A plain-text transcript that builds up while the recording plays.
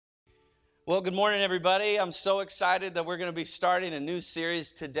Well, good morning, everybody. I'm so excited that we're going to be starting a new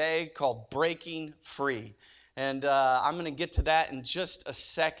series today called Breaking Free. And I'm going to get to that in just a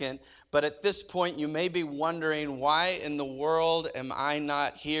second. But at this point, you may be wondering, why in the world am I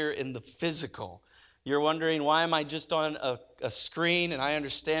not here in the physical? You're wondering, why am I just on a screen? And I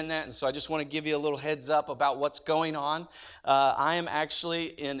understand that. And so I just want to give you a little heads up about what's going on. I am actually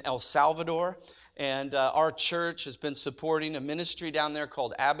in El Salvador. And our church has been supporting a ministry down there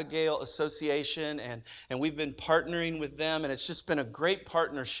called Abigail Association, and we've been partnering with them, and it's just been a great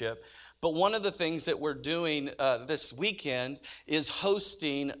partnership. But one of the things that we're doing this weekend is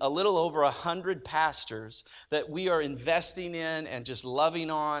hosting a little over 100 pastors that we are investing in and just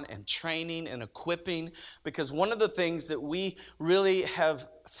loving on and training and equipping. Because one of the things that we really have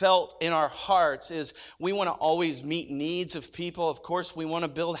felt in our hearts is we want to always meet needs of people. Of course, we want to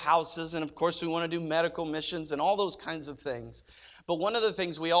build houses, and of course, we want to do medical missions and all those kinds of things. But one of the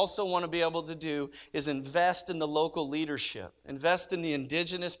things we also want to be able to do is invest in the local leadership, invest in the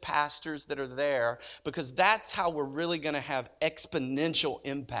indigenous pastors that are there, because that's how we're really going to have exponential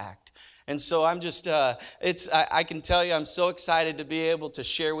impact. And so I'm just, I can tell you, I'm so excited to be able to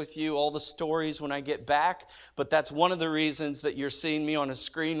share with you all the stories when I get back. But that's one of the reasons that you're seeing me on a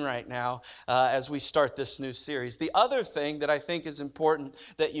screen right now as we start this new series. The other thing that I think is important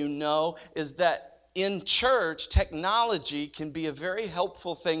that you know is that in church, technology can be a very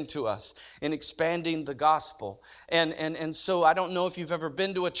helpful thing to us in expanding the gospel. And so I don't know if you've ever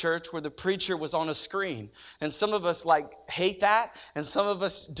been to a church where the preacher was on a screen. And some of us hate that, and some of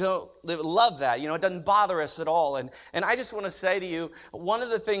us don't love that. You know, it doesn't bother us at all. And I just want to say to you, one of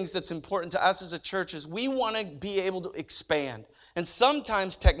the things that's important to us as a church is we want to be able to expand. And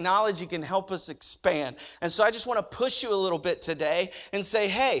sometimes technology can help us expand. And so I just want to push you a little bit today and say,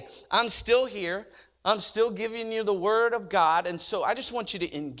 hey, I'm still here. I'm still giving you the word of God. And so I just want you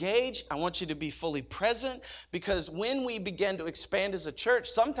to engage. I want you to be fully present, because when we begin to expand as a church,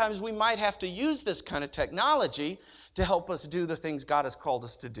 sometimes we might have to use this kind of technology to help us do the things God has called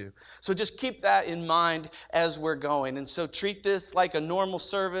us to do. So just keep that in mind as we're going. And so treat this like a normal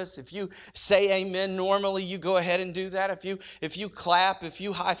service. If you say amen normally, you go ahead and do that. If you clap, if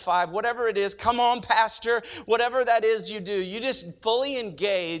you high five, whatever it is, come on, pastor, whatever that is you do, you just fully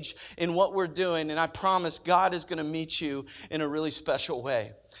engage in what we're doing. And I promise God is going to meet you in a really special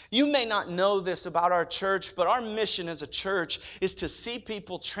way. You may not know this about our church, but our mission as a church is to see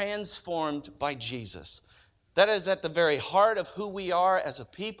people transformed by Jesus. That is at the very heart of who we are as a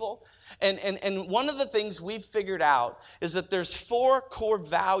people. And one of the things we've figured out is that there's 4 core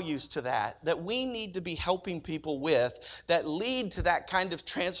values to that we need to be helping people with that lead to that kind of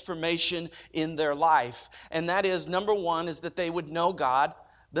transformation in their life. And that is, number 1 is that they would know God.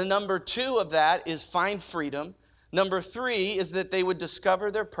 The number 2 of that is find freedom. Number 3 is that they would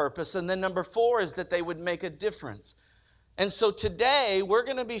discover their purpose. And then number 4 is that they would make a difference. And so today, we're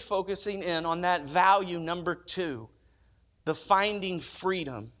going to be focusing in on that value number 2, the finding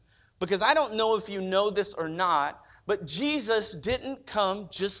freedom. Because I don't know if you know this or not, but Jesus didn't come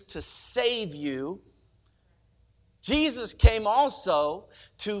just to save you. Jesus came also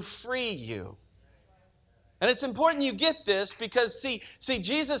to free you. And it's important you get this because, see,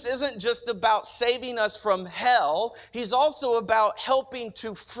 Jesus isn't just about saving us from hell. He's also about helping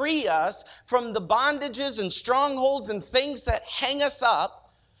to free us from the bondages and strongholds and things that hang us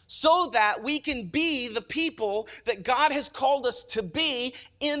up, so that we can be the people that God has called us to be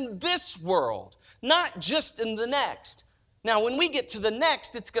in this world, not just in the next. Now, when we get to the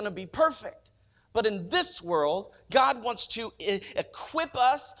next, it's going to be perfect. But in this world, God wants to equip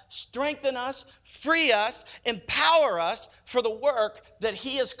us, strengthen us, free us, empower us for the work that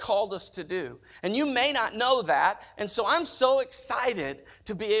He has called us to do. And you may not know that. And so I'm so excited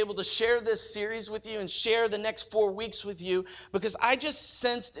to be able to share this series with you and share the next 4 weeks with you, because I just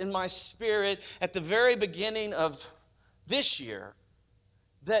sensed in my spirit at the very beginning of this year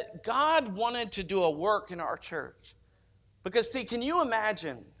that God wanted to do a work in our church. Because, see, can you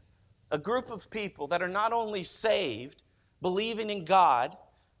imagine a group of people that are not only saved, believing in God,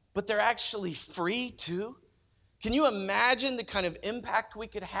 but they're actually free too? Can you imagine the kind of impact we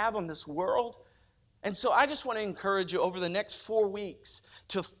could have on this world? And so I just want to encourage you over the next 4 weeks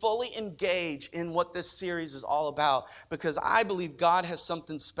to fully engage in what this series is all about, because I believe God has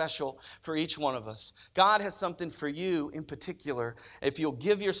something special for each one of us. God has something for you in particular. If you'll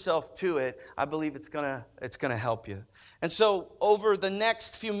give yourself to it, I believe it's gonna help you. And so over the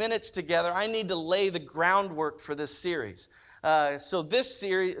next few minutes together, I need to lay the groundwork for this series. So this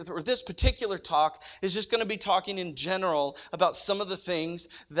series, or this particular talk, is just going to be talking in general about some of the things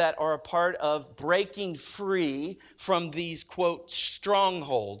that are a part of breaking free from these, quote,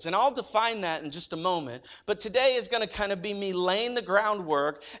 strongholds. And I'll define that in just a moment. But today is going to kind of be me laying the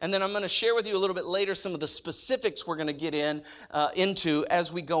groundwork, and then I'm going to share with you a little bit later some of the specifics we're going to get into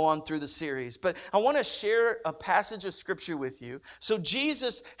as we go on through the series. But I want to share a passage of scripture with you. So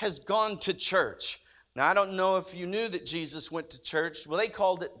Jesus has gone to church. Now, I don't know if you knew that Jesus went to church. Well, they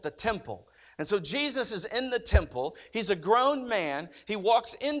called it the temple. And so Jesus is in the temple. He's a grown man. He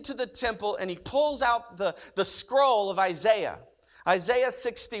walks into the temple and he pulls out the scroll of Isaiah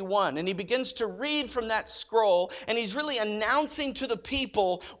 61. And he begins to read from that scroll. And he's really announcing to the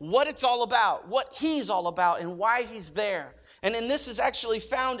people what it's all about, what he's all about, and why he's there. And then this is actually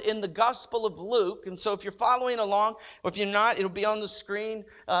found in the Gospel of Luke. And so if you're following along, or if you're not, it'll be on the screen.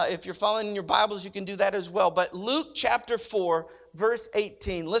 If you're following in your Bibles, you can do that as well. But Luke chapter 4, verse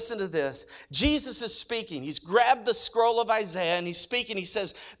 18, listen to this. Jesus is speaking. He's grabbed the scroll of Isaiah and he's speaking. He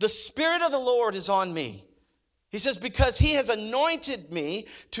says, "The Spirit of the Lord is on me." He says, "because he has anointed me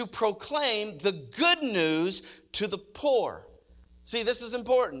to proclaim the good news to the poor." See, this is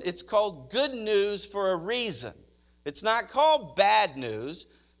important. It's called good news for a reason. It's not called bad news.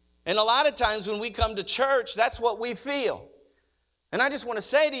 And a lot of times when we come to church, that's what we feel. And I just want to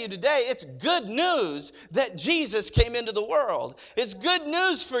say to you today, it's good news that Jesus came into the world. It's good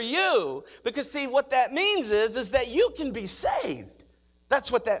news for you because, see, what that means is that you can be saved.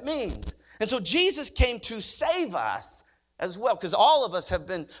 That's what that means. And so Jesus came to save us as well, because all of us have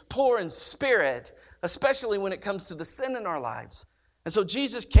been poor in spirit, especially when it comes to the sin in our lives. And so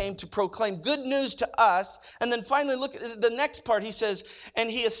Jesus came to proclaim good news to us. And then finally, look at the next part. He says,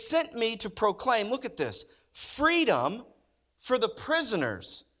 "And he has sent me to proclaim," look at this, "freedom for the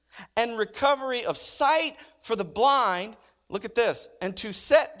prisoners and recovery of sight for the blind," look at this, "and to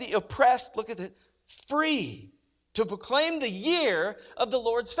set the oppressed," look at it, "free, to proclaim the year of the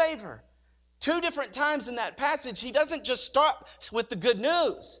Lord's favor." Two different times in that passage, he doesn't just start with the good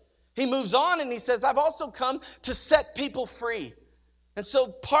news. He moves on and he says, "I've also come to set people free." And so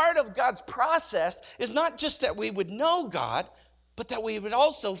part of God's process is not just that we would know God, but that we would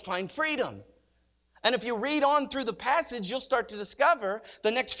also find freedom. And if you read on through the passage, you'll start to discover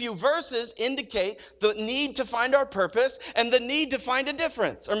the next few verses indicate the need to find our purpose and the need to find a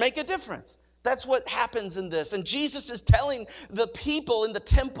difference or make a difference. That's what happens in this. And Jesus is telling the people in the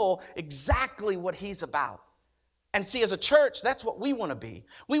temple exactly what he's about. And see, as a church, that's what we want to be.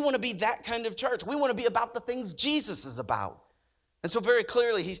 We want to be that kind of church. We want to be about the things Jesus is about. And so very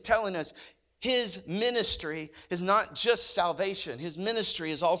clearly, he's telling us his ministry is not just salvation. His ministry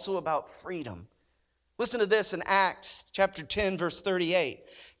is also about freedom. Listen to this in Acts chapter 10, verse 38.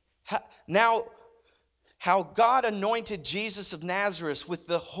 Now, how God anointed Jesus of Nazareth with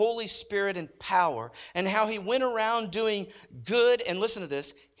the Holy Spirit and power, and how he went around doing good, and listen to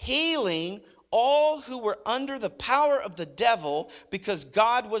this, healing all who were under the power of the devil, because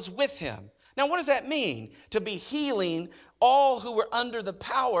God was with him. Now, what does that mean, to be healing all who were under the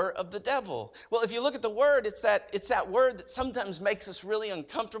power of the devil? Well, if you look at the word, it's that word that sometimes makes us really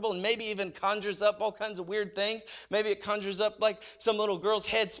uncomfortable and maybe even conjures up all kinds of weird things. Maybe it conjures up like some little girl's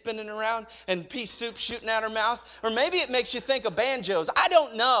head spinning around and pea soup shooting out her mouth. Or maybe it makes you think of banjos. I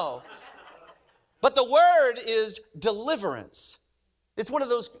don't know. But the word is deliverance. It's one of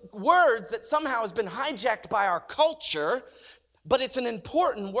those words that somehow has been hijacked by our culture, but it's an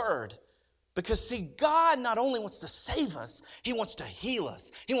important word. Because, see, God not only wants to save us, he wants to heal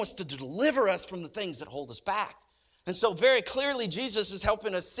us. He wants to deliver us from the things that hold us back. And so very clearly, Jesus is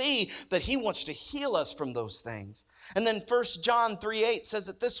helping us see that he wants to heal us from those things. And then 1 John 3:8 says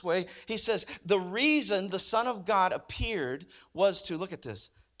it this way. He says, the reason the Son of God appeared was to, look at this,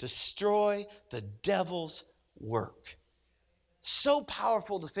 destroy the devil's work. So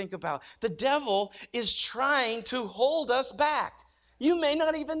powerful to think about. The devil is trying to hold us back. You may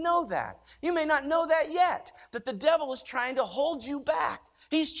not even know that. You may not know that yet, that the devil is trying to hold you back.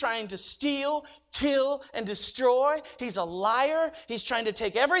 He's trying to steal, kill, and destroy. He's a liar. He's trying to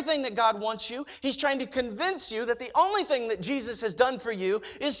take everything that God wants you. He's trying to convince you that the only thing that Jesus has done for you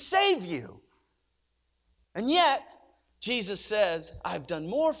is save you. And yet, Jesus says, I've done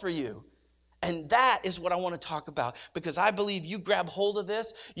more for you. And that is what I want to talk about, because I believe you grab hold of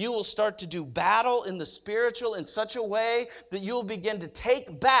this, you will start to do battle in the spiritual in such a way that you'll begin to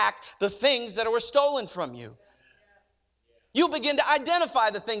take back the things that were stolen from you. You'll begin to identify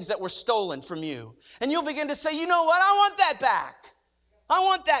the things that were stolen from you. And you'll begin to say, you know what, I want that back. I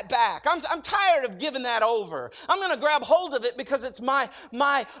want that back. I'm tired of giving that over. I'm going to grab hold of it because it's my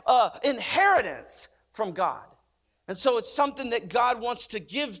inheritance from God. And so it's something that God wants to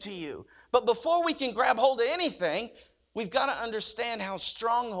give to you. But before we can grab hold of anything, we've got to understand how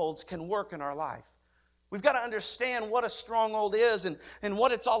strongholds can work in our life. We've got to understand what a stronghold is and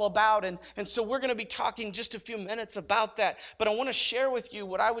what it's all about. And so we're going to be talking just a few minutes about that. But I want to share with you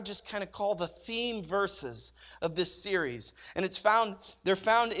what I would just kind of call the theme verses of this series. And they're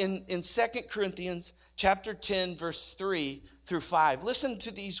found in 2 Corinthians chapter 10, verse 3 through 5. Listen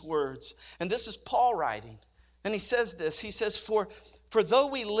to these words. And this is Paul writing. And he says this. He says, For though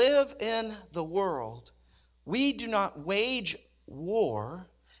we live in the world, we do not wage war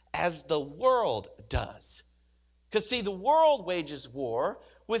as the world does. Because see, the world wages war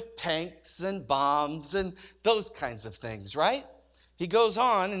with tanks and bombs and those kinds of things, right? He goes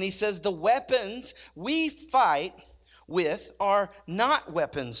on and he says, the weapons we fight with are not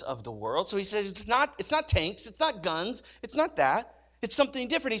weapons of the world. So he says it's not tanks, it's not guns, it's not that. It's something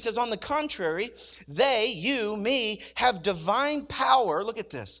different. He says, on the contrary, they, you, me, have divine power, look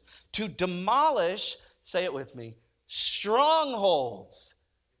at this, to demolish, say it with me, strongholds.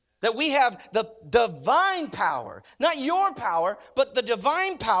 That we have the divine power, not your power, but the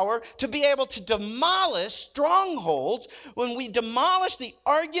divine power to be able to demolish strongholds. When we demolish the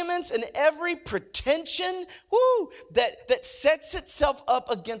arguments and every pretension, that sets itself up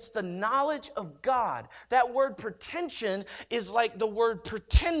against the knowledge of God. That word pretension is like the word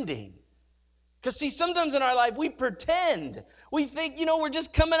pretending. Because see, sometimes in our life we pretend. We think, we're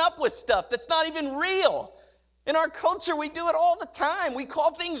just coming up with stuff that's not even real. In our culture, we do it all the time. We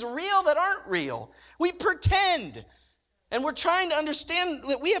call things real that aren't real. We pretend. And we're trying to understand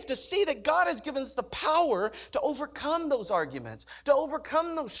that we have to see that God has given us the power to overcome those arguments, to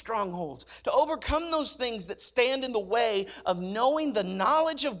overcome those strongholds, to overcome those things that stand in the way of knowing the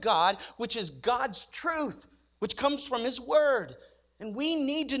knowledge of God, which is God's truth, which comes from His Word. And we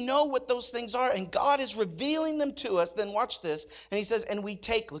need to know what those things are. And God is revealing them to us. Then watch this. And He says, and we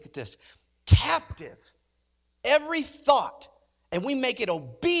take, look at this, captive every thought, and we make it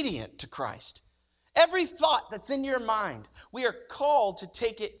obedient to Christ. Every thought that's in your mind, we are called to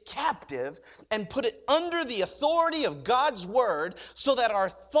take it captive and put it under the authority of God's Word so that our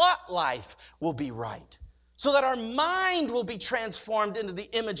thought life will be right, so that our mind will be transformed into the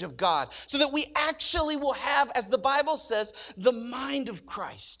image of God, so that we actually will have, as the Bible says, the mind of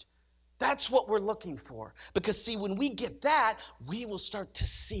Christ. That's what we're looking for. Because see, when we get that, we will start to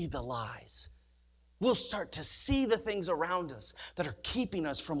see the lies. We'll start to see the things around us that are keeping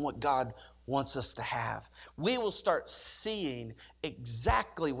us from what God wants us to have. We will start seeing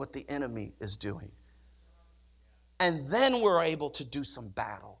exactly what the enemy is doing. And then we're able to do some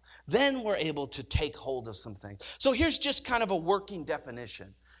battle. Then we're able to take hold of some things. So here's just kind of a working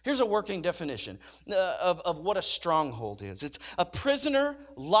definition. Here's a working definition of what a stronghold is. It's a prisoner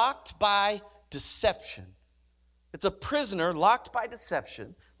locked by deception. It's a prisoner locked by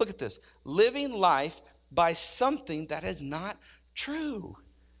deception. Look at this. Living life by something that is not true.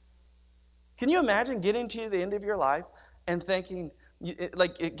 Can you imagine getting to the end of your life and thinking,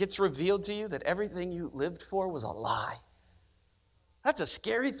 like it gets revealed to you that everything you lived for was a lie? That's a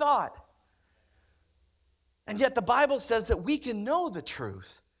scary thought. And yet the Bible says that we can know the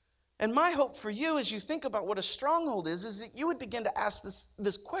truth. And my hope for you as you think about what a stronghold is that you would begin to ask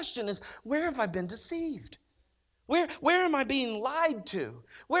this question is, where have I been deceived? Where am I being lied to?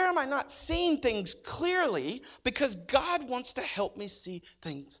 Where am I not seeing things clearly? Because God wants to help me see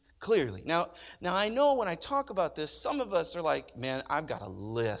things clearly. Now I know when I talk about this, some of us are like, man, I've got a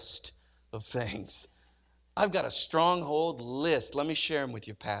list of things. I've got a stronghold list. Let me share them with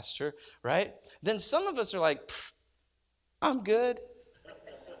you, Pastor, right? Then some of us are like, I'm good.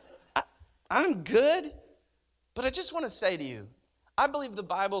 I'm good. But I just want to say to you, I believe the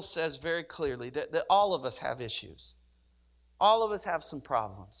Bible says very clearly that all of us have issues. All of us have some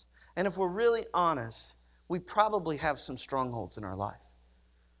problems. And if we're really honest, we probably have some strongholds in our life.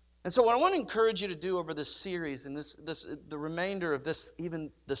 And so what I want to encourage you to do over this series and the remainder of this,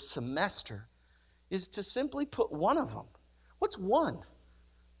 even the semester, is to simply put one of them. What's one?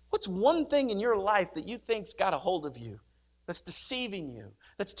 What's one thing in your life that you think's got a hold of you, that's deceiving you,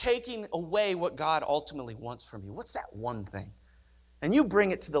 that's taking away what God ultimately wants from you? What's that one thing? And you bring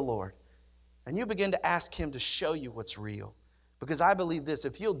it to the Lord. And you begin to ask Him to show you what's real. Because I believe this,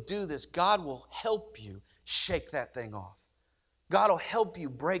 if you'll do this, God will help you shake that thing off. God will help you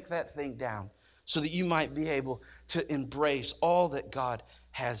break that thing down so that you might be able to embrace all that God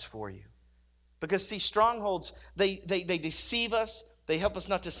has for you. Because see, strongholds, they deceive us. They help us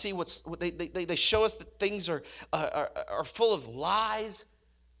not to see they show us that things are full of lies.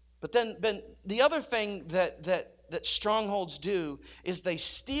 But then the other thing that strongholds do is they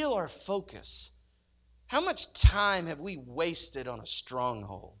steal our focus. How much time have we wasted on a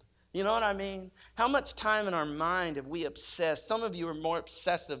stronghold? You know what I mean? How much time in our mind have we obsessed? Some of you are more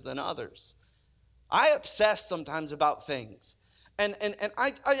obsessive than others. I obsess sometimes about things. And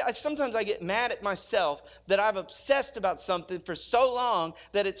I sometimes I get mad at myself that I've obsessed about something for so long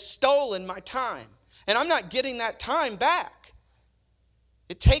that it's stolen my time. And I'm not getting that time back.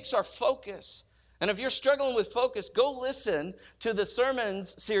 It takes our focus. And if you're struggling with focus, go listen to the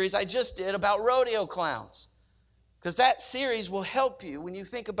sermons series I just did about rodeo clowns. Because that series will help you when you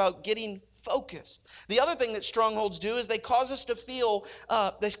think about getting focused. The other thing that strongholds do is they cause us to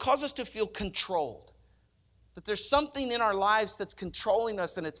feel controlled. That there's something in our lives that's controlling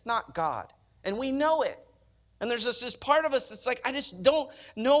us and it's not God. And we know it. And there's this part of us that's like, I just don't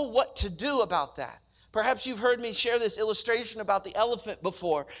know what to do about that. Perhaps you've heard me share this illustration about the elephant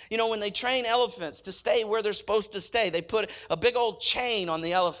before. You know, when they train elephants to stay where they're supposed to stay, they put a big old chain on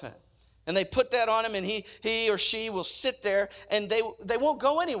the elephant. And they put that on him, and he or she will sit there, and they won't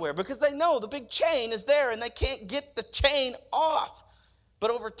go anywhere because they know the big chain is there, and they can't get the chain off.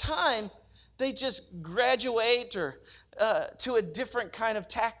 But over time, they just graduate to a different kind of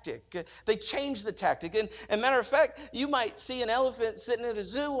tactic. They change the tactic. And matter of fact, you might see an elephant sitting at a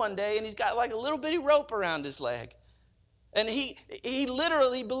zoo one day, and he's got like a little bitty rope around his leg. And he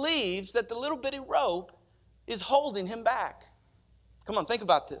literally believes that the little bitty rope is holding him back. Come on, think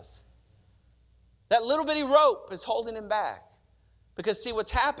about this. That little bitty rope is holding him back. Because see,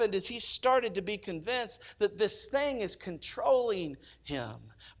 what's happened is he started to be convinced that this thing is controlling him.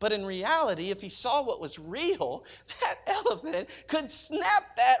 But in reality, if he saw what was real, that elephant could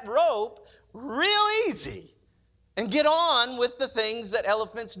snap that rope real easy and get on with the things that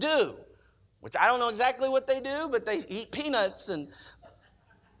elephants do. Which I don't know exactly what they do, but they eat peanuts and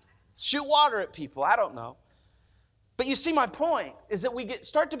shoot water at people. I don't know. But you see, my point is that we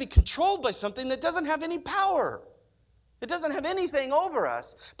start to be controlled by something that doesn't have any power. It doesn't have anything over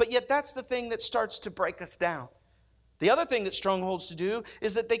us, but yet that's the thing that starts to break us down. The other thing that strongholds do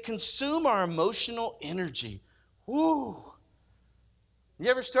is that they consume our emotional energy. Woo!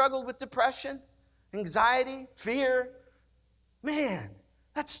 You ever struggled with depression, anxiety, fear? Man,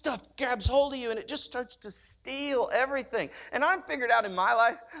 that stuff grabs hold of you and it just starts to steal everything. And I've figured out in my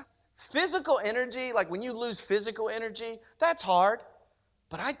life, physical energy, like when you lose physical energy, that's hard.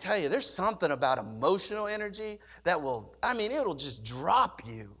 But I tell you, there's something about emotional energy that it'll just drop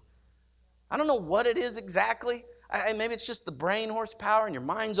you. I don't know what it is exactly. Maybe it's just the brain horsepower and your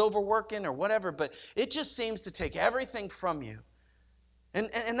mind's overworking or whatever, but it just seems to take everything from you.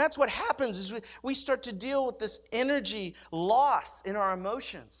 And that's what happens is we start to deal with this energy loss in our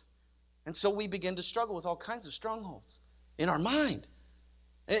emotions. And so we begin to struggle with all kinds of strongholds in our mind.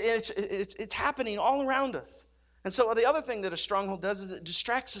 It's happening all around us. And so the other thing that a stronghold does is it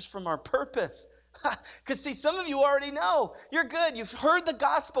distracts us from our purpose. Because see, some of you already know. You're good. You've heard the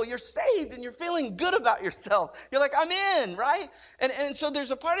gospel. You're saved and you're feeling good about yourself. You're like, I'm in, right? And so there's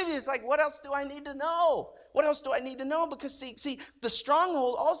a part of you that's like, what else do I need to know? What else do I need to know? Because see, the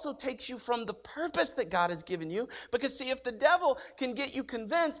stronghold also takes you from the purpose that God has given you. Because see, if the devil can get you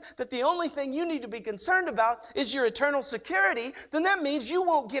convinced that the only thing you need to be concerned about is your eternal security, then that means you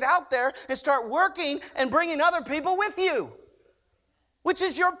won't get out there and start working and bringing other people with you, which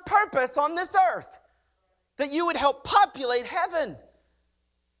is your purpose on this earth, that you would help populate heaven.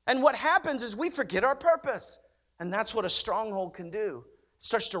 And what happens is we forget our purpose. And that's what a stronghold can do. It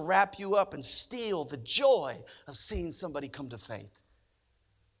starts to wrap you up and steal the joy of seeing somebody come to faith.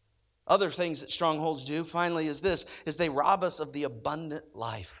 Other things that strongholds do, finally, is they rob us of the abundant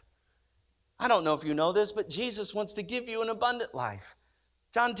life. I don't know if you know this, but Jesus wants to give you an abundant life.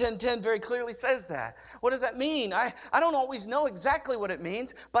 John 10:10 very clearly says that. What does that mean? I don't always know exactly what it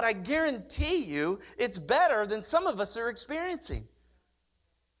means, but I guarantee you it's better than some of us are experiencing.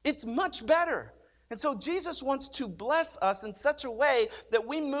 It's much better. And so Jesus wants to bless us in such a way that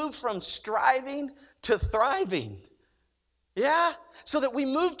we move from striving to thriving. Yeah? So that we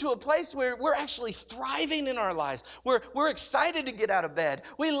move to a place where we're actually thriving in our lives. We're excited to get out of bed.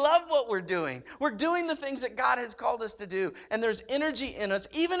 We love what we're doing. We're doing the things that God has called us to do. And there's energy in us.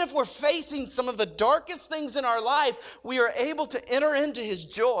 Even if we're facing some of the darkest things in our life, we are able to enter into His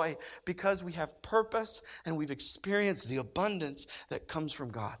joy because we have purpose and we've experienced the abundance that comes from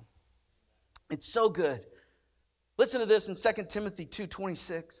God. It's so good. Listen to this in 2 Timothy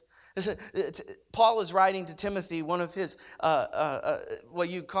 2:26. Paul is writing to Timothy, one of his, what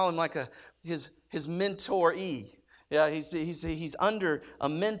you call him like his mentoree. Yeah, he's under a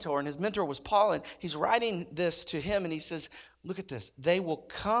mentor, and his mentor was Paul, and he's writing this to him, and he says, look at this. They will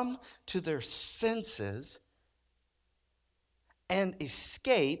come to their senses and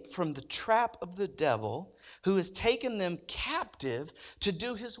escape from the trap of the devil who has taken them captive to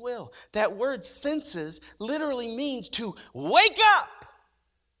do his will. That word senses literally means to wake up.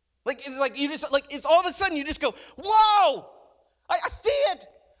 It's like you just, like, it's all of a sudden you just go, whoa, I see it.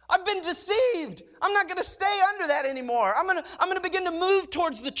 I've been deceived. I'm not going to stay under that anymore. I'm going to begin to move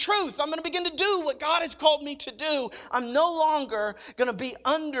towards the truth. I'm going to begin to do what God has called me to do. I'm no longer going to be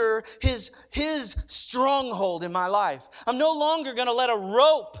under his stronghold in my life. I'm no longer going to let a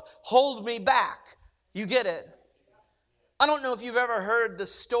rope hold me back. You get it? I don't know if you've ever heard the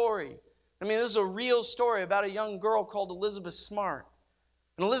story. I mean, this is a real story about a young girl called Elizabeth Smart.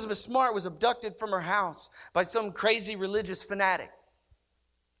 And Elizabeth Smart was abducted from her house by some crazy religious fanatic.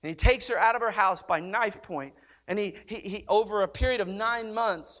 And he takes her out of her house by knife point. And he over a period of 9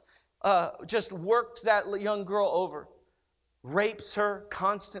 months, just works that young girl over. Rapes her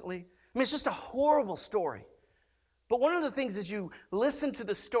constantly. I mean, it's just a horrible story. But one of the things as you listen to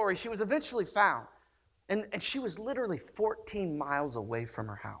the story, she was eventually found. And she was literally 14 miles away from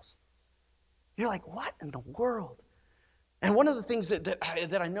her house. You're like, what in the world? And one of the things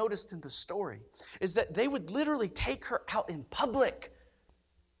that I noticed in the story is that they would literally take her out in public.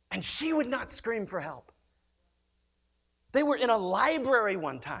 And she would not scream for help. They were in a library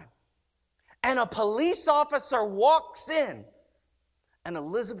one time. And a police officer walks in. And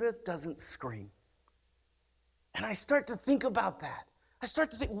Elizabeth doesn't scream. And I start to think about that. I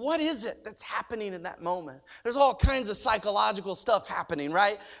start to think, what is it that's happening in that moment? There's all kinds of psychological stuff happening,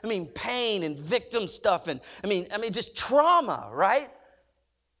 right? I mean, pain and victim stuff. And I mean, just trauma, right?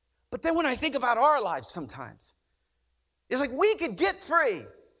 But then when I think about our lives sometimes, it's like we could get free.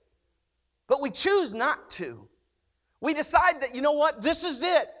 But we choose not to. We decide that, you know what, this is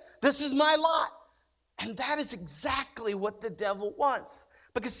it. This is my lot. And that is exactly what the devil wants.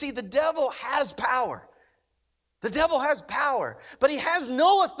 Because see, the devil has power. The devil has power, but he has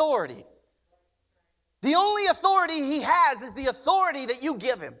no authority. The only authority he has is the authority that you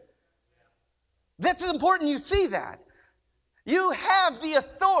give him. That's important you see that. You have the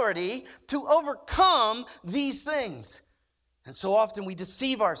authority to overcome these things. And so often we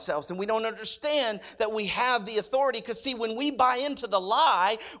deceive ourselves and we don't understand that we have the authority. Because see, when we buy into the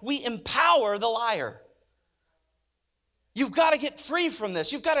lie, we empower the liar. You've got to get free from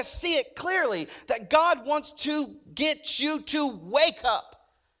this. You've got to see it clearly that God wants to get you to wake up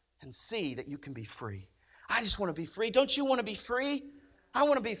and see that you can be free. I just want to be free. Don't you want to be free? I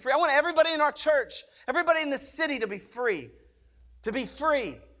want to be free. I want everybody in our church, everybody in the city to be free. To be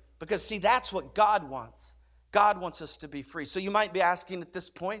free. Because see, that's what God wants. God wants us to be free. So you might be asking at this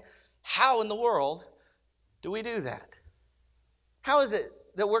point, how in the world do we do that? How is it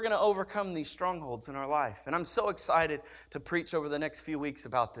that we're going to overcome these strongholds in our life? And I'm so excited to preach over the next few weeks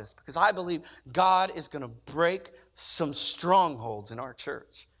about this because I believe God is going to break some strongholds in our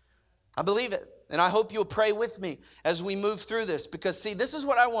church. I believe it. And I hope you'll pray with me as we move through this because, see, this is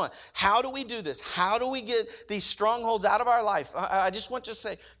what I want. How do we do this? How do we get these strongholds out of our life? I just want you to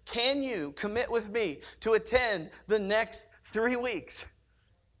say, can you commit with me to attend the next 3 weeks?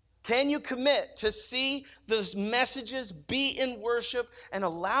 Can you commit to see those messages, be in worship, and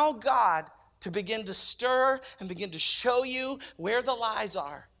allow God to begin to stir and begin to show you where the lies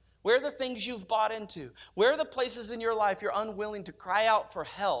are? Where are the things you've bought into? Where are the places in your life you're unwilling to cry out for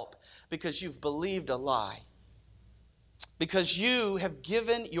help because you've believed a lie? Because you have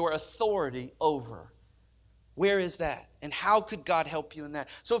given your authority over. Where is that? And how could God help you in that?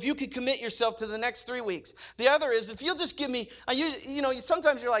 So if you could commit yourself to the next 3 weeks. The other is if you'll just give me,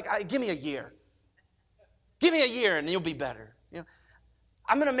 sometimes you're like, give me a year. Give me a year and you'll be better.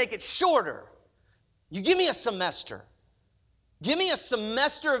 I'm going to make it shorter. You give me a semester. Give me a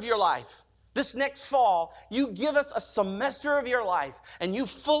semester of your life. This next fall, you give us a semester of your life and you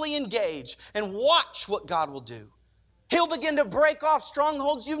fully engage and watch what God will do. He'll begin to break off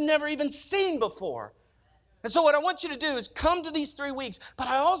strongholds you've never even seen before. And so what I want you to do is come to these 3 weeks, but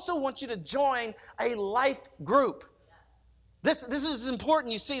I also want you to join a life group. This is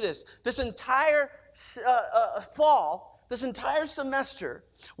important you see this. This entire fall, this entire semester,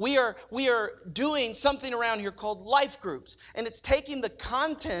 we are doing something around here called life groups. And it's taking the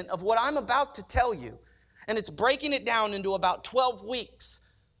content of what I'm about to tell you, and it's breaking it down into about 12 weeks.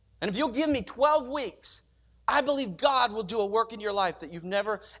 And if you'll give me 12 weeks, I believe God will do a work in your life that you've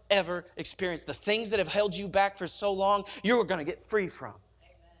never, ever experienced. The things that have held you back for so long, you're going to get free from.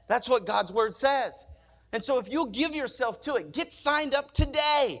 That's what God's word says. And so if you'll give yourself to it, get signed up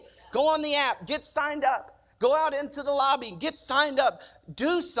today. Go on the app, get signed up. Go out into the lobby, get signed up.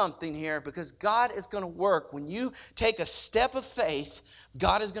 Do something here because God is going to work. When you take a step of faith,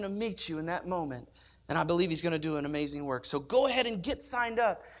 God is going to meet you in that moment. And I believe he's going to do an amazing work. So go ahead and get signed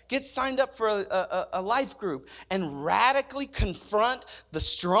up. Get signed up for a life group and radically confront the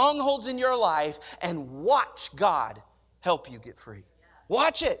strongholds in your life and watch God help you get free.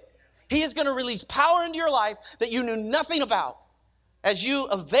 Watch it. He is going to release power into your life that you knew nothing about as you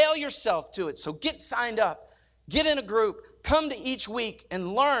avail yourself to it. So get signed up. Get in a group. Come to each week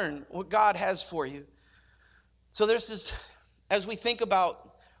and learn what God has for you. So there's this, as we think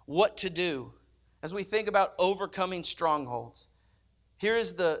about what to do, as we think about overcoming strongholds, here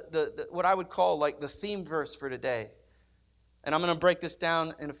is the what I would call like the theme verse for today. And I'm going to break this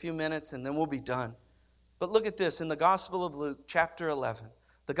down in a few minutes and then we'll be done. But look at this in the Gospel of Luke, chapter 11.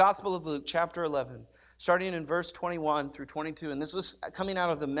 The Gospel of Luke, chapter 11, starting in verse 21 through 22. And this is coming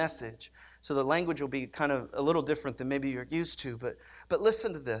out of the Message. So the language will be kind of a little different than maybe you're used to. But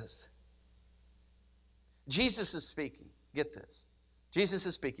listen to this. Jesus is speaking. Get this. Jesus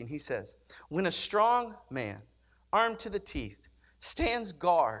is speaking. He says, when a strong man, armed to the teeth, stands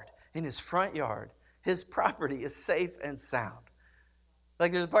guard in his front yard, his property is safe and sound.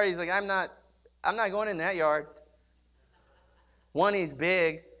 Like there's a party, he's like, I'm not going in that yard. One, he's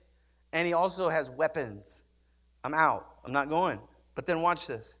big, and he also has weapons. I'm out. I'm not going. But then watch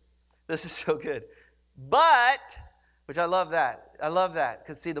this. This is so good. But, which I love that. I love that.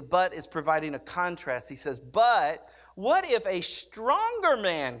 Because see, the but is providing a contrast. He says, but what if a stronger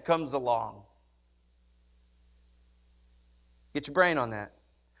man comes along? Get your brain on that.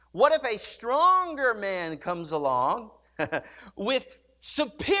 What if a stronger man comes along with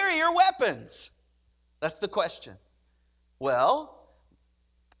superior weapons? That's the question. Well,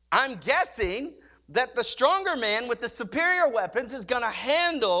 I'm guessing that the stronger man with the superior weapons is going to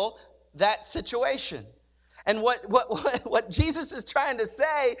handle that situation. And what Jesus is trying to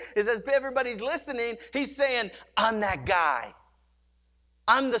say is, as everybody's listening, he's saying, I'm that guy.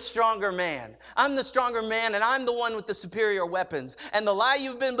 I'm the stronger man. I'm the stronger man, and I'm the one with the superior weapons. And the lie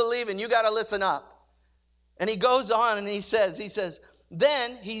you've been believing, you got to listen up. And he goes on and he says,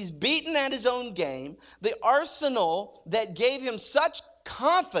 then he's beaten at his own game. The arsenal that gave him such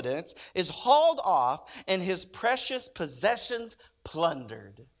confidence is hauled off, and his precious possessions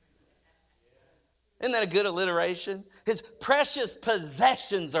plundered. Isn't that a good alliteration? His precious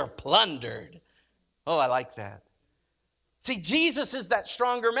possessions are plundered. Oh, I like that. See, Jesus is that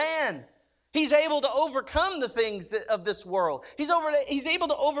stronger man. He's able to overcome the things of this world. He's able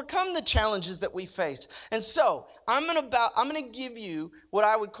to overcome the challenges that we face. And so I'm going to give you what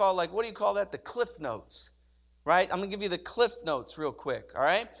I would call, like, what do you call that? The Cliff Notes, right? I'm going to give you the Cliff Notes real quick, all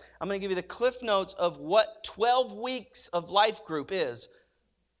right? I'm going to give you the Cliff Notes of what 12 weeks of life group is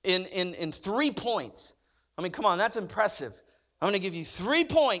in 3 points. I mean, come on, that's impressive. I'm going to give you 3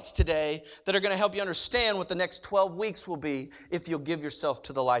 points today that are going to help you understand what the next 12 weeks will be if you'll give yourself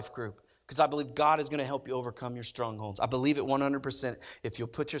to the life group. Because I believe God is going to help you overcome your strongholds. I believe it 100% if you'll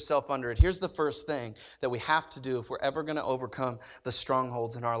put yourself under it. Here's the first thing that we have to do if we're ever going to overcome the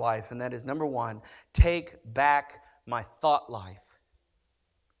strongholds in our life. And that is, number 1, take back my thought life.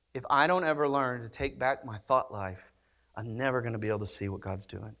 If I don't ever learn to take back my thought life, I'm never going to be able to see what God's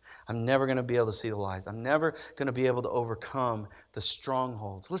doing. I'm never going to be able to see the lies. I'm never going to be able to overcome the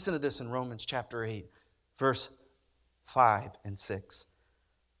strongholds. Listen to this in Romans chapter 8, verse 5 and 6.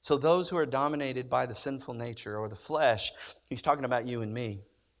 So those who are dominated by the sinful nature or the flesh, he's talking about you and me.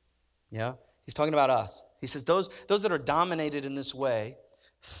 Yeah? He's talking about us. He says those that are dominated in this way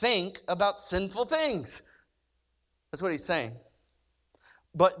think about sinful things. That's what he's saying.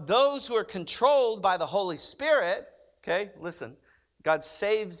 But those who are controlled by the Holy Spirit, okay, listen, God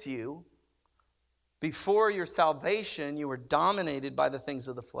saves you. Before your salvation, you were dominated by the things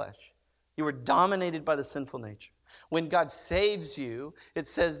of the flesh. You were dominated by the sinful nature. When God saves you, it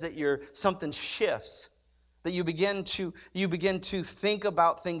says that something shifts, that you begin to think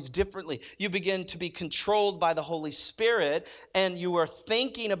about things differently. You begin to be controlled by the Holy Spirit, and you are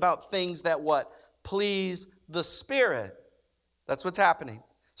thinking about things that what? Please the Spirit. That's what's happening.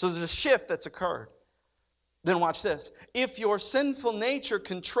 So there's a shift that's occurred. Then watch this. If your sinful nature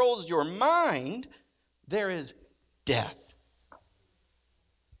controls your mind, there is death.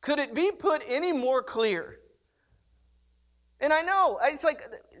 Could it be put any more clear? And I know, it's like,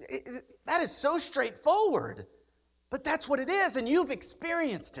 that is so straightforward. But that's what it is, and you've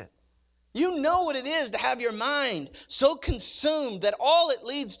experienced it. You know what it is to have your mind so consumed that all it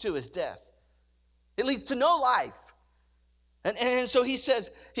leads to is death. It leads to no life. And so he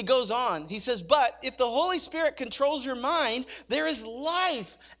goes on, he says, but if the Holy Spirit controls your mind, there is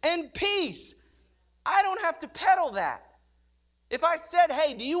life and peace. I don't have to peddle that. If I said,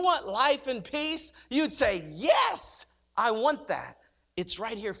 hey, do you want life and peace? You'd say, yes, I want that. It's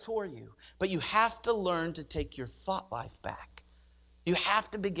right here for you. But you have to learn to take your thought life back. You have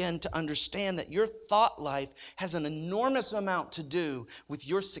to begin to understand that your thought life has an enormous amount to do with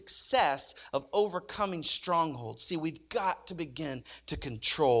your success of overcoming strongholds. See, we've got to begin to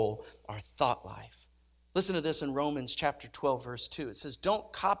control our thought life. Listen to this in Romans chapter 12, verse 2. It says,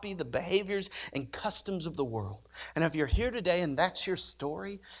 don't copy the behaviors and customs of the world. And if you're here today and that's your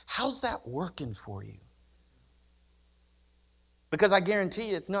story, how's that working for you? Because I guarantee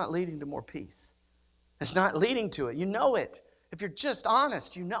you it's not leading to more peace. It's not leading to it. You know it. If you're just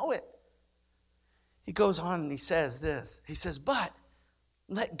honest, you know it. He goes on and he says this. He says, but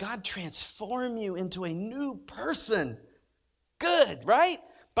let God transform you into a new person. Good, right?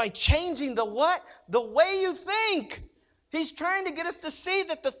 By changing the what? The way you think. He's trying to get us to see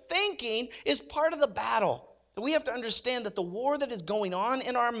that the thinking is part of the battle. We have to understand that the war that is going on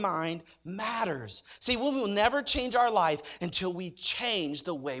in our mind matters. See, we will never change our life until we change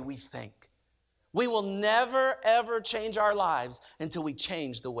the way we think. We will never, ever change our lives until we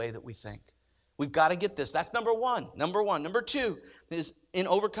change the way that we think. We've got to get this. That's number one. Number two is in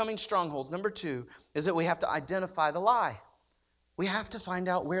overcoming strongholds. Number two is that we have to identify the lie. We have to find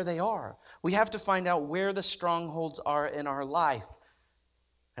out where they are. We have to find out where the strongholds are in our life.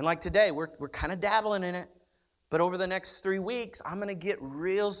 And like today, we're kind of dabbling in it. But over the next 3 weeks, I'm going to get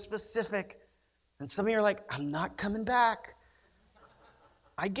real specific. And some of you are like, I'm not coming back.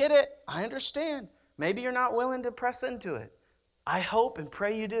 I get it. I understand. Maybe you're not willing to press into it. I hope and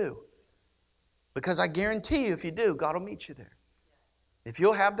pray you do. Because I guarantee you, if you do, God will meet you there. If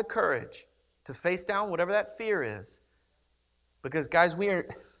you'll have the courage to face down whatever that fear is. Because, guys, we are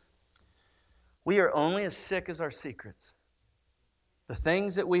only as sick as our secrets. The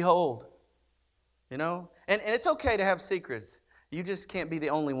things that we hold. You know? And it's okay to have secrets. You just can't be the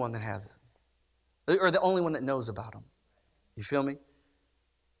only one that has it. Or the only one that knows about them. You feel me?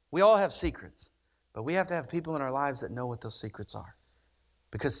 We all have secrets, but we have to have people in our lives that know what those secrets are.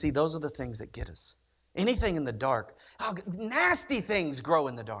 Because, see, those are the things that get us. Anything in the dark, nasty things grow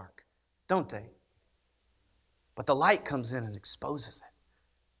in the dark, don't they? But the light comes in and exposes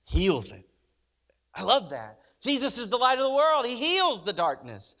it, heals it. I love that. Jesus is the light of the world. He heals the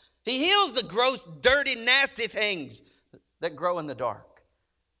darkness. He heals the gross, dirty, nasty things that grow in the dark.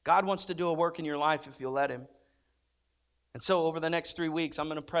 God wants to do a work in your life if you'll let Him. And so over the next 3 weeks, I'm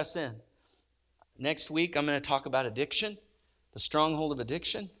going to press in. Next week, I'm going to talk about addiction, the stronghold of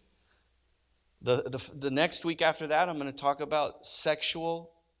addiction. The next week after that, I'm going to talk about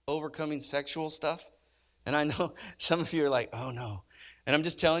overcoming sexual stuff. And I know some of you are like, oh no. And I'm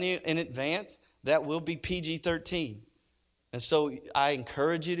just telling you in advance, that will be PG-13. And so I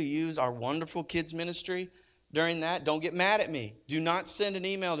encourage you to use our wonderful kids ministry during that. Don't get mad at me. Do not send an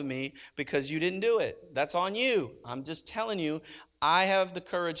email to me because you didn't do it. That's on you. I'm just telling you, I have the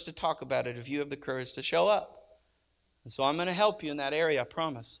courage to talk about it if you have the courage to show up. And so I'm going to help you in that area, I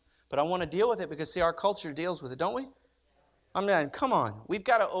promise. But I want to deal with it because, see, our culture deals with it, don't we? I mean, come on. We've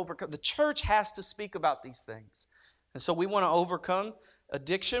got to overcome. The church has to speak about these things. And so we want to overcome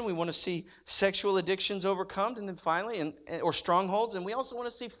addiction. We want to see sexual addictions overcome. And then finally, or strongholds. And we also want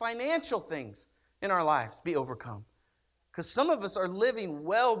to see financial things in our lives be overcome. Because some of us are living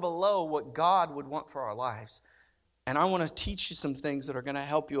well below what God would want for our lives. And I want to teach you some things that are going to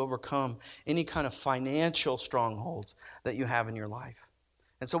help you overcome any kind of financial strongholds that you have in your life.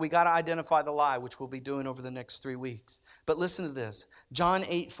 And so we got to identify the lie, which we'll be doing over the next 3 weeks. But listen to this. John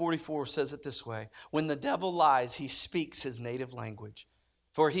 8:44 says it this way. When the devil lies, he speaks his native language.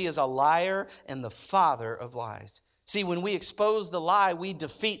 For he is a liar and the father of lies. See, when we expose the lie, we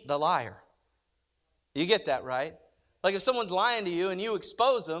defeat the liar. You get that, right? Like if someone's lying to you and you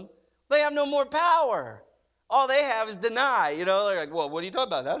expose them, they have no more power. All they have is deny. You know, they're like, well, what are you talking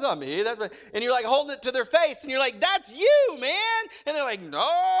about? That's not me. And you're like holding it to their face and you're like, that's you, man. And they're like, no,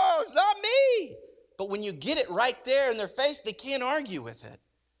 it's not me. But when you get it right there in their face, they can't argue with it.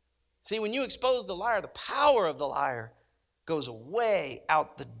 See, when you expose the liar, the power of the liar goes way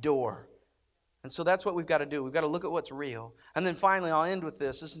out the door. And so that's what we've got to do. We've got to look at what's real. And then finally, I'll end with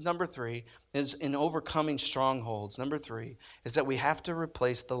this. This is number 3, is in overcoming strongholds. Number 3 is that we have to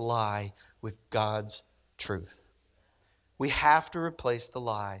replace the lie with God's truth. We have to replace the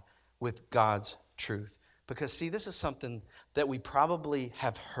lie with God's truth. Because, see, this is something that we probably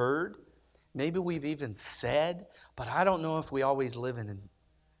have heard. Maybe we've even said, but I don't know if we always live in it.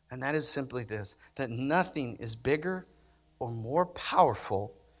 And that is simply this, that nothing is bigger or more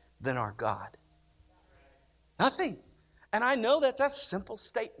powerful than our God. Nothing. And I know that that's a simple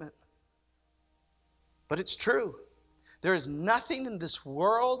statement. But it's true. There is nothing in this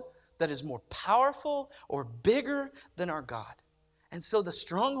world that is more powerful or bigger than our God. And so the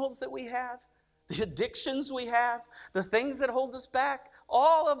strongholds that we have, the addictions we have, the things that hold us back,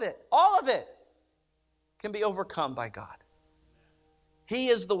 all of it can be overcome by God. He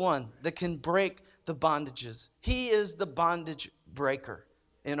is the one that can break the bondages. He is the bondage breaker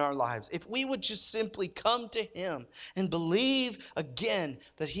in our lives. If we would just simply come to Him and believe again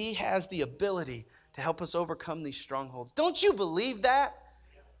that He has the ability to help us overcome these strongholds. Don't you believe that?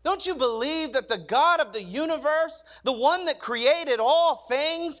 Don't you believe that the God of the universe, the one that created all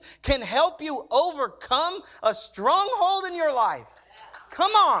things, can help you overcome a stronghold in your life?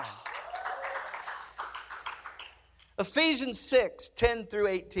 Come on. Ephesians 6, 10 through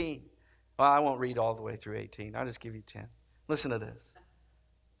 18. Well, I won't read all the way through 18. I'll just give you 10. Listen to this.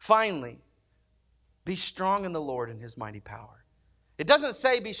 Finally, be strong in the Lord and His mighty power. It doesn't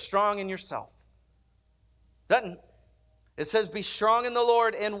say be strong in yourself. Doesn't. It says be strong in the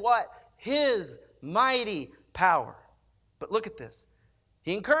Lord and what? His mighty power. But look at this.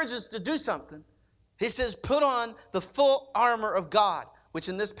 He encourages us to do something. He says put on the full armor of God, which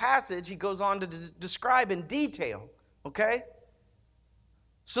in this passage he goes on to describe in detail. Okay?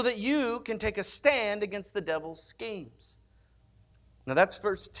 So that you can take a stand against the devil's schemes. Now that's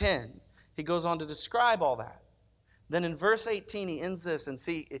verse 10. He goes on to describe all that. Then in verse 18 he ends this, and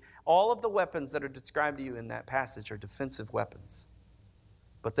see, all of the weapons that are described to you in that passage are defensive weapons.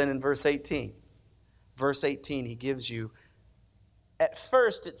 But then in verse 18 he gives you, at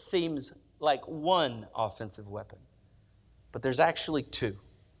first it seems like one offensive weapon. But there's actually two.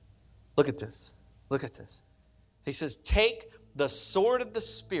 Look at this. Look at this. He says, take the sword of the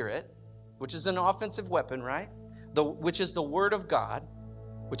Spirit, which is an offensive weapon, right? Which is the Word of God.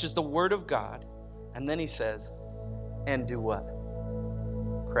 Which is the Word of God. And then he says, and do what?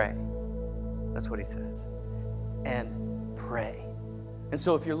 Pray. That's what he says. And pray. And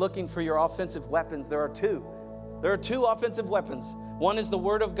so if you're looking for your offensive weapons, there are two. There are two offensive weapons. One is the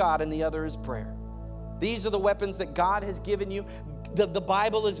Word of God and the other is prayer. These are the weapons that God has given you. The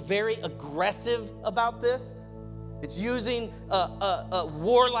Bible is very aggressive about this. It's using a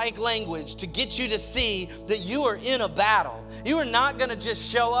warlike language to get you to see that you are in a battle. You are not going to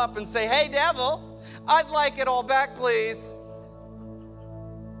just show up and say, hey, devil, I'd like it all back, please.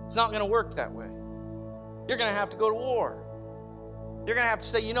 It's not going to work that way. You're going to have to go to war. You're going to have to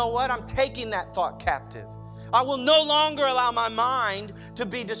say, you know what? I'm taking that thought captive. I will no longer allow my mind to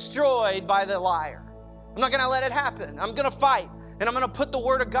be destroyed by the liar. I'm not going to let it happen. I'm going to fight. And I'm going to put the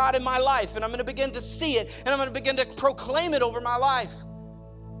Word of God in my life. And I'm going to begin to see it. And I'm going to begin to proclaim it over my life.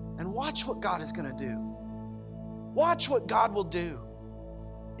 And watch what God is going to do. Watch what God will do.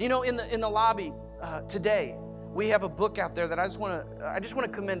 You know, in the lobby today, we have a book out there that I just want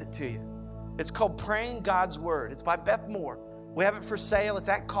to commend it to you. It's called Praying God's Word. It's by Beth Moore. We have it for sale. It's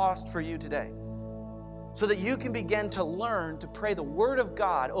at cost for you today. So that you can begin to learn to pray the Word of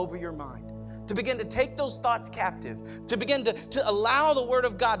God over your mind. To begin to take those thoughts captive, to begin to allow the Word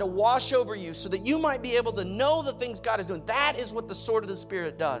of God to wash over you so that you might be able to know the things God is doing. That is what the sword of the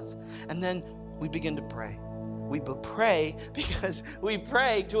Spirit does. And then we begin to pray. We pray because we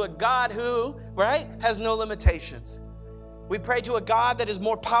pray to a God who, right, has no limitations. We pray to a God that is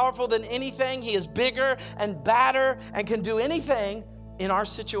more powerful than anything. He is bigger and badder and can do anything in our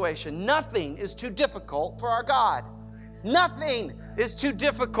situation. Nothing is too difficult for our God. Nothing is too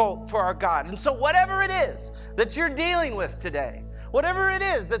difficult for our God. And so whatever it is that you're dealing with today, whatever it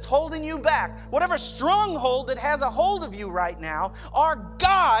is that's holding you back, whatever stronghold that has a hold of you right now, our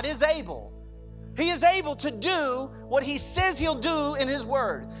God is able. He is able to do what He says He'll do in His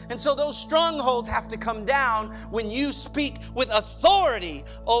Word. And so those strongholds have to come down when you speak with authority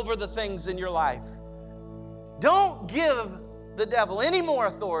over the things in your life. Don't give the devil any more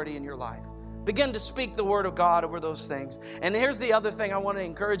authority in your life. Begin to speak the Word of God over those things. And here's the other thing I want to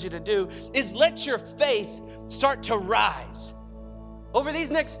encourage you to do is let your faith start to rise. Over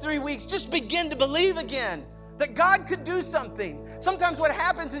these next 3 weeks, just begin to believe again that God could do something. Sometimes what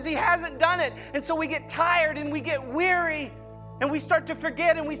happens is He hasn't done it. And so we get tired and we get weary and we start to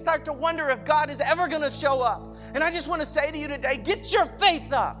forget and we start to wonder if God is ever going to show up. And I just want to say to you today, get your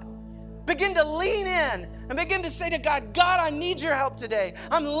faith up. Begin to lean in and begin to say to God, God, I need your help today.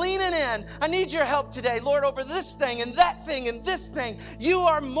 I'm leaning in. I need your help today. Lord, over this thing and that thing and this thing, you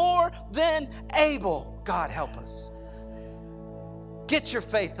are more than able. God, help us. Get your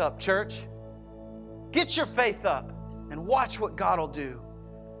faith up, church. Get your faith up and watch what God will do.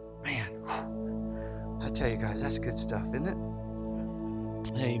 Man, I tell you guys, that's good stuff, isn't it?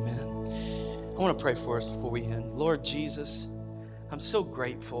 Amen. I want to pray for us before we end. Lord Jesus, I'm so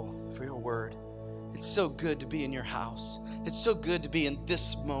grateful for your word. It's so good to be in your house. It's so good to be in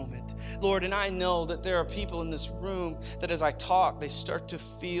this moment. Lord, and I know that there are people in this room that as I talk, they start to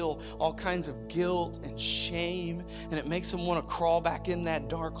feel all kinds of guilt and shame, and it makes them want to crawl back in that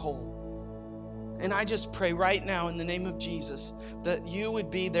dark hole. And I just pray right now in the name of Jesus that you would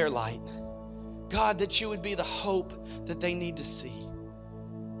be their light. God, that you would be the hope that they need to see,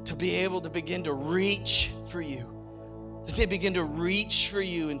 to be able to begin to reach for you, that they begin to reach for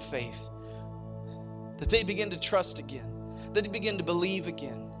you in faith, that they begin to trust again, that they begin to believe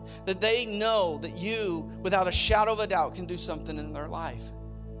again, that they know that you, without a shadow of a doubt, can do something in their life.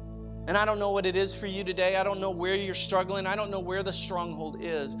 And I don't know what it is for you today. I don't know where you're struggling. I don't know where the stronghold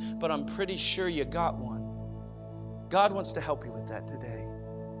is, but I'm pretty sure you got one. God wants to help you with that today.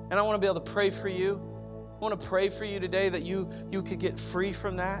 And I want to be able to pray for you. I want to pray for you today that you could get free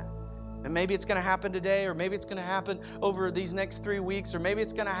from that. And maybe it's going to happen today, or maybe it's going to happen over these next 3 weeks, or maybe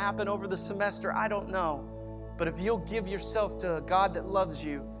it's going to happen over the semester. I don't know. But if you'll give yourself to a God that loves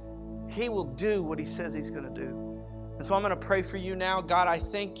you, He will do what He says He's going to do. And so I'm going to pray for you now. God, I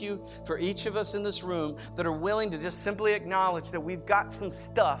thank you for each of us in this room that are willing to just simply acknowledge that we've got some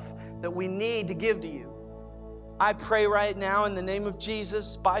stuff that we need to give to you. I pray right now in the name of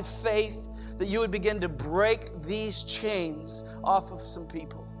Jesus, by faith, that you would begin to break these chains off of some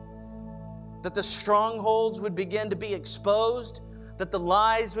people. That the strongholds would begin to be exposed, that the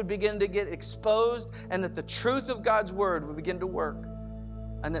lies would begin to get exposed, and that the truth of God's word would begin to work,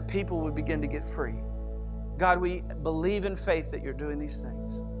 and that people would begin to get free. God, we believe in faith that you're doing these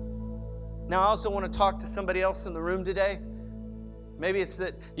things. Now, I also want to talk to somebody else in the room today. Maybe it's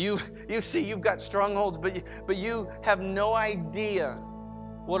that you see you've got strongholds, but you have no idea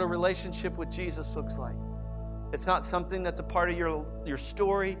what a relationship with Jesus looks like. It's not something that's a part of your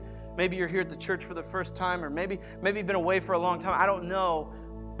story. Maybe you're here at the church for the first time, or maybe you've been away for a long time. I don't know.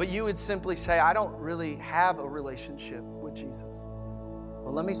 But you would simply say, I don't really have a relationship with Jesus.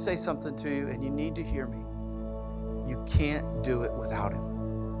 Well, let me say something to you, and you need to hear me. You can't do it without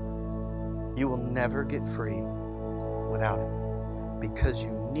Him. You will never get free without Him, because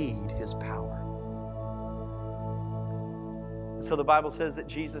you need His power. So the Bible says that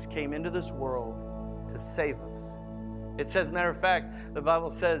Jesus came into this world to save us. It says, matter of fact, the Bible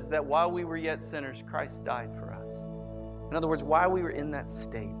says that while we were yet sinners, Christ died for us. In other words, while we were in that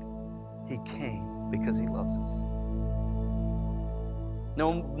state, He came because He loves us.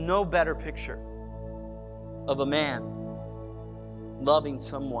 No better picture of a man loving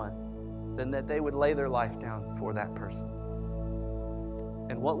someone than that they would lay their life down for that person.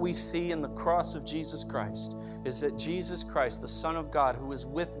 And what we see in the cross of Jesus Christ is that Jesus Christ, the Son of God, who was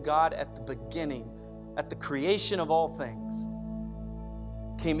with God at the beginning, at the creation of all things,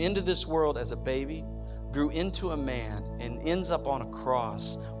 came into this world as a baby, grew into a man, and ends up on a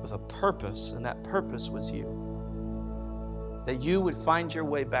cross with a purpose, and that purpose was you. That you would find your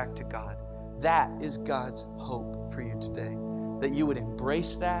way back to God. That is God's hope for you today. That you would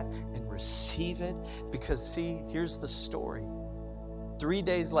embrace that and receive it, because see, here's the story. 3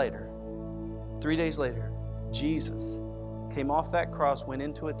 days later, Jesus came off that cross, went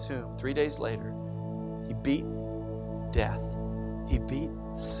into a tomb. 3 days later, He beat death. He beat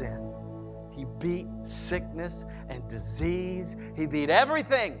sin. He beat sickness and disease. He beat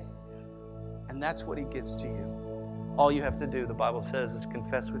everything. And that's what He gives to you. All you have to do, the Bible says, is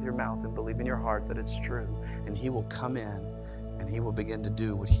confess with your mouth and believe in your heart that it's true. And He will come in and He will begin to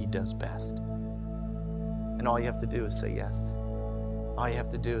do what He does best. And all you have to do is say yes. All you have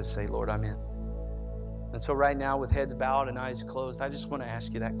to do is say, Lord, I'm in. And so right now, with heads bowed and eyes closed, I just want to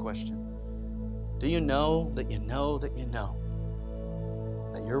ask you that question. Do you know that you know that you know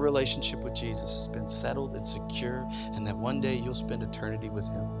that your relationship with Jesus has been settled and secure, and that one day you'll spend eternity with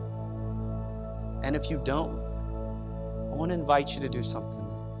Him? And if you don't, I want to invite you to do something.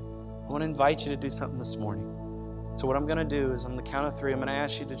 I want to invite you to do something this morning. So what I'm going to do is, on the count of 3, I'm going to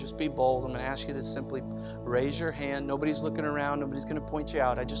ask you to just be bold. I'm going to ask you to simply raise your hand. Nobody's looking around. Nobody's going to point you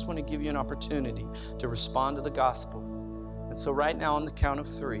out. I just want to give you an opportunity to respond to the gospel. And so right now, on the count of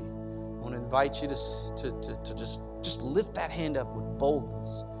 3, I want to invite you to just lift that hand up with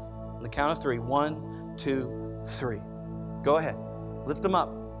boldness. On the count of 3, 1, 2, 3. Go ahead. Lift them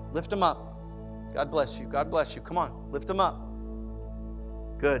up. Lift them up. God bless you. God bless you. Come on. Lift them up.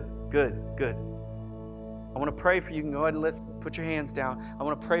 Good, good, good. I want to pray for you. You can go ahead and put your hands down. I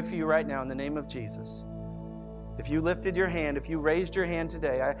want to pray for you right now in the name of Jesus. If you lifted your hand, if you raised your hand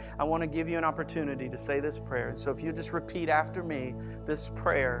today, I want to give you an opportunity to say this prayer. And so if you just repeat after me this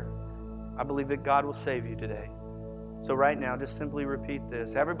prayer, I believe that God will save you today. So right now, just simply repeat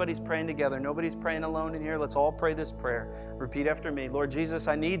this. Everybody's praying together. Nobody's praying alone in here. Let's all pray this prayer. Repeat after me. Lord Jesus,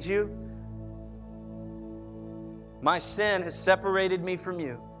 I need you. My sin has separated me from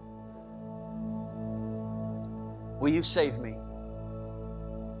you. Will you save me?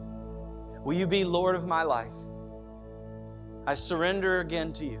 Will you be Lord of my life? I surrender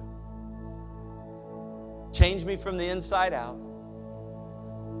again to you. Change me from the inside out.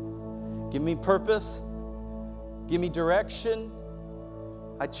 Give me purpose. Give me direction.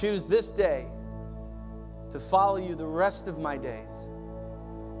 I choose this day to follow you the rest of my days.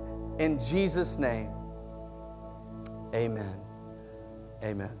 In Jesus' name, amen.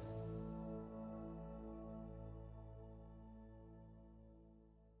 Amen.